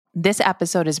This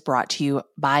episode is brought to you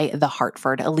by The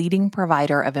Hartford, a leading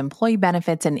provider of employee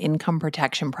benefits and income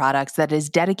protection products that is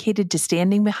dedicated to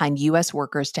standing behind U.S.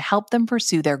 workers to help them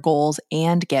pursue their goals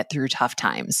and get through tough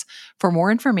times. For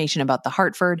more information about The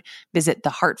Hartford, visit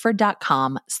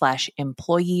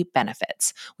thehartford.com/employee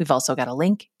benefits. We've also got a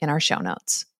link in our show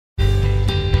notes.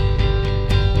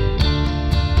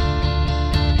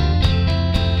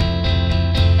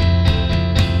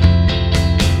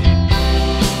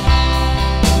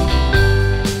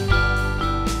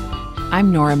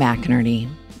 I'm Nora McInerney,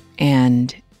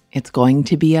 and it's going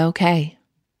to be okay.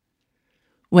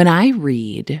 When I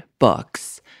read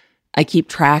books, I keep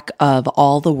track of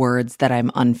all the words that I'm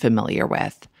unfamiliar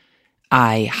with.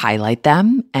 I highlight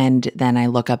them, and then I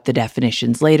look up the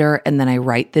definitions later, and then I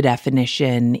write the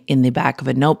definition in the back of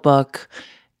a notebook,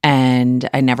 and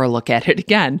I never look at it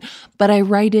again. But I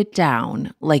write it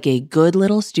down like a good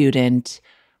little student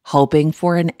hoping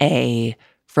for an A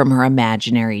from her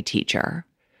imaginary teacher.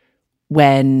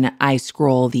 When I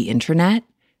scroll the internet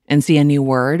and see a new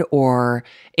word or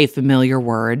a familiar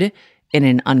word in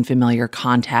an unfamiliar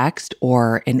context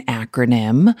or an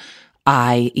acronym,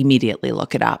 I immediately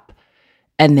look it up.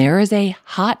 And there is a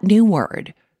hot new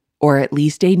word, or at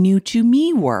least a new to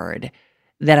me word,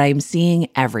 that I'm seeing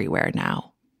everywhere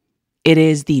now. It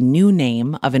is the new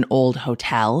name of an old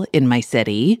hotel in my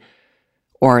city,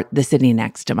 or the city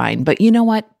next to mine. But you know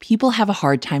what? People have a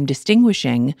hard time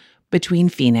distinguishing between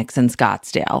Phoenix and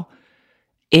Scottsdale.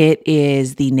 It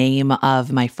is the name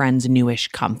of my friend's newish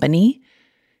company.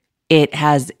 It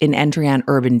has an entry on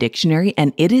Urban Dictionary,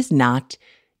 and it is not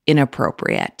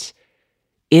inappropriate.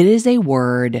 It is a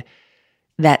word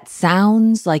that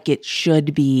sounds like it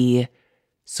should be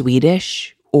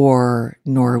Swedish or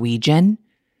Norwegian.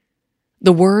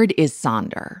 The word is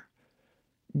Sonder.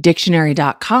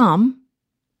 Dictionary.com,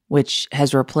 which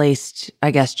has replaced, I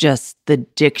guess, just the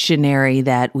dictionary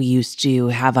that we used to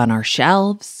have on our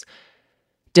shelves,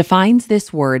 defines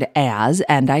this word as,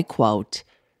 and I quote,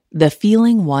 "the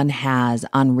feeling one has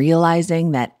on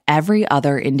realizing that every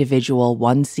other individual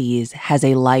one sees has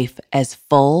a life as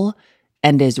full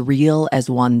and as real as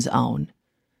one's own,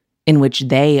 in which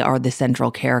they are the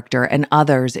central character and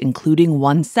others, including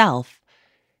oneself,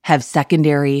 have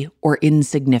secondary or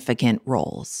insignificant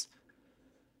roles."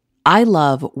 I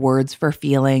love words for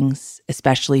feelings,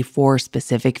 especially for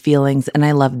specific feelings, and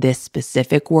I love this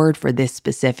specific word for this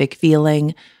specific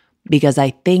feeling because I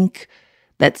think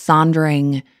that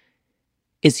sondering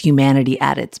is humanity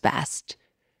at its best,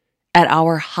 at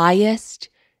our highest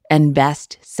and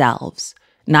best selves,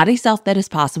 not a self that is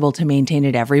possible to maintain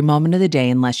at every moment of the day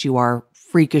unless you are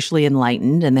freakishly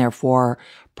enlightened and therefore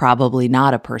probably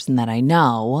not a person that I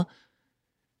know.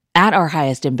 At our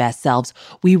highest and best selves,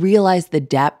 we realize the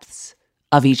depths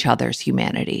of each other's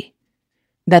humanity.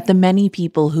 That the many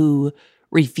people who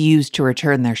refuse to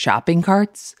return their shopping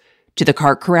carts to the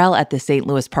cart corral at the St.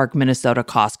 Louis Park, Minnesota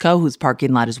Costco, whose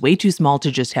parking lot is way too small to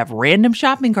just have random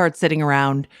shopping carts sitting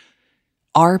around,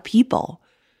 are people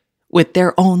with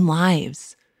their own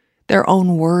lives, their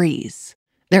own worries,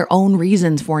 their own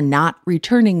reasons for not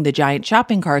returning the giant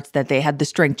shopping carts that they had the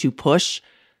strength to push,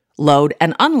 load,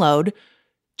 and unload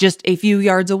just a few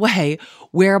yards away,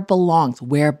 where it belongs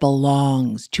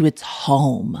to its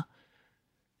home.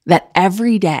 That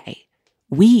every day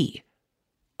we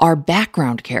are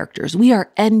background characters. We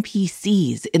are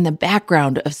NPCs in the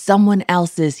background of someone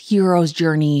else's hero's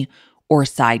journey or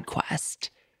side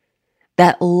quest.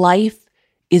 That life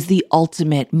is the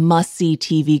ultimate must-see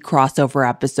TV crossover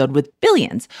episode with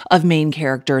billions of main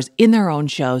characters in their own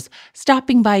shows,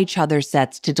 stopping by each other's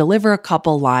sets to deliver a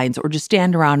couple lines or just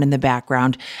stand around in the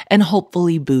background and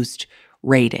hopefully boost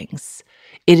ratings.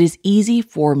 It is easy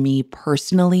for me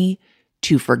personally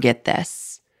to forget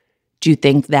this, to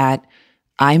think that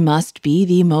I must be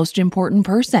the most important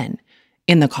person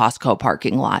in the Costco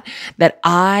parking lot, that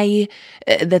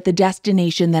the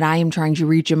destination that I am trying to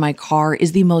reach in my car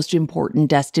is the most important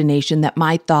destination, that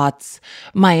my thoughts,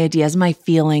 my ideas, my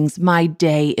feelings, my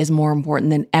day is more important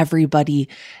than everybody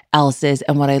else's.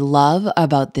 And what I love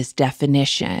about this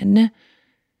definition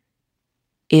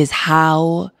is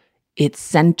how it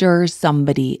centers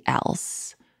somebody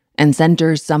else and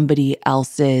centers somebody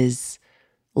else's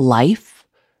life.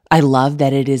 I love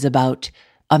that it is about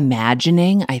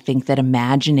imagining. I think that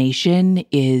imagination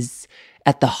is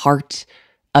at the heart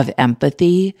of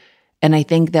empathy. And I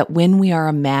think that when we are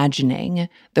imagining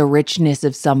the richness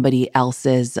of somebody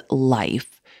else's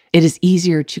life, it is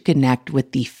easier to connect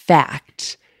with the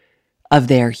fact of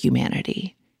their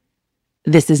humanity.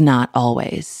 This is not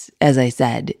always, as I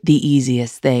said, the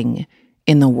easiest thing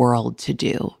in the world to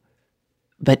do.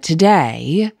 But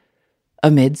today,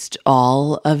 amidst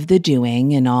all of the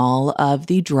doing and all of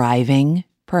the driving,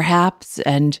 perhaps,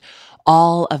 and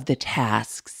all of the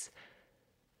tasks,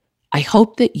 I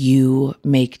hope that you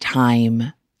make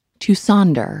time to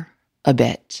sonder a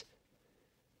bit,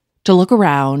 to look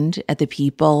around at the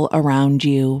people around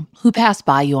you who pass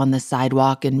by you on the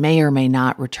sidewalk and may or may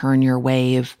not return your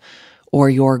wave or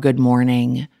your good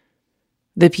morning,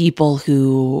 the people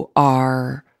who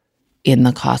are in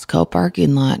the Costco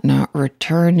parking lot not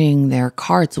returning their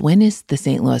carts. When is the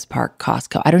St. Louis Park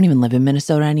Costco? I don't even live in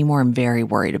Minnesota anymore. I'm very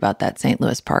worried about that St.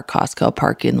 Louis Park Costco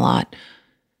parking lot.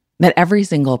 That every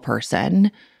single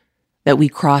person that we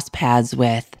cross paths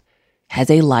with has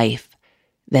a life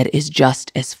that is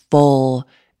just as full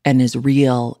and as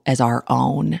real as our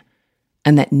own,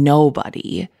 and that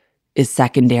nobody is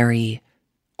secondary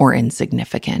or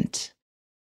insignificant.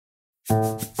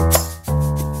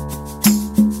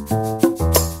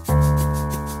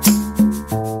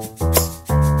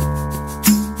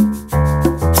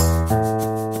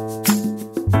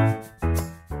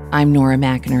 I'm Nora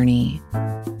McInerney.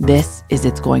 This is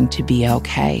It's Going to Be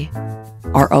Okay.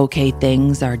 Our okay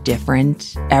things are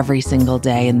different every single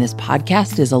day, and this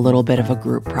podcast is a little bit of a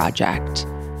group project.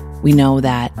 We know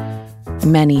that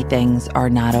many things are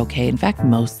not okay. In fact,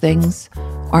 most things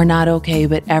are not okay,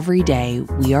 but every day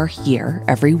we are here,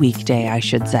 every weekday, I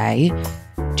should say,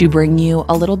 to bring you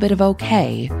a little bit of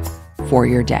okay for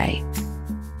your day.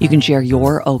 You can share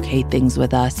your okay things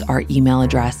with us. Our email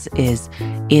address is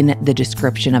in the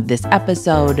description of this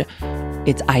episode.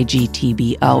 It's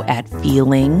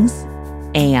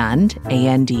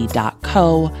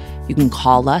igtbo@feelingsand.co. You can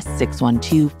call us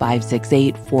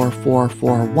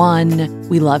 612-568-4441.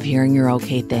 We love hearing your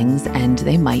okay things, and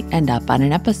they might end up on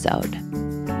an episode.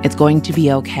 It's Going to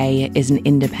Be Okay is an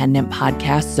independent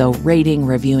podcast, so rating,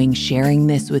 reviewing, sharing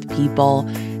this with people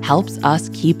helps us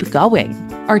keep going.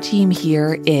 Our team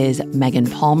here is Megan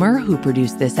Palmer, who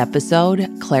produced this episode,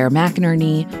 Claire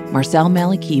McInerney, Marcel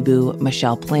Malakibu,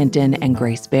 Michelle Planton, and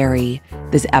Grace Berry.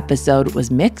 This episode was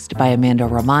mixed by Amanda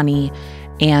Romani,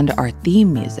 and our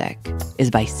theme music is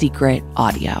by Secret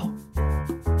Audio.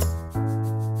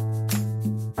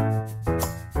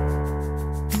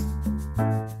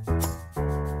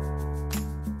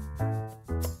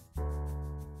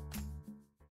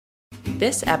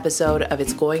 This episode of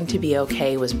It's Going to Be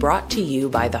Okay was brought to you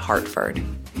by The Hartford.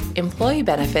 Employee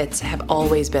benefits have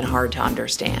always been hard to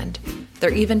understand. They're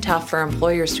even tough for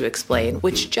employers to explain,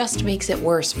 which just makes it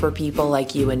worse for people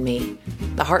like you and me.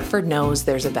 The Hartford knows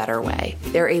there's a better way.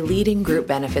 They're a leading group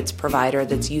benefits provider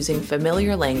that's using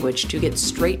familiar language to get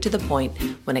straight to the point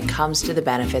when it comes to the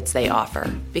benefits they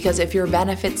offer. Because if your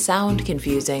benefits sound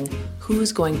confusing,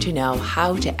 who's going to know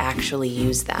how to actually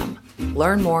use them?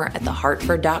 Learn more at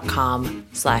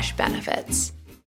thehartford.com/benefits.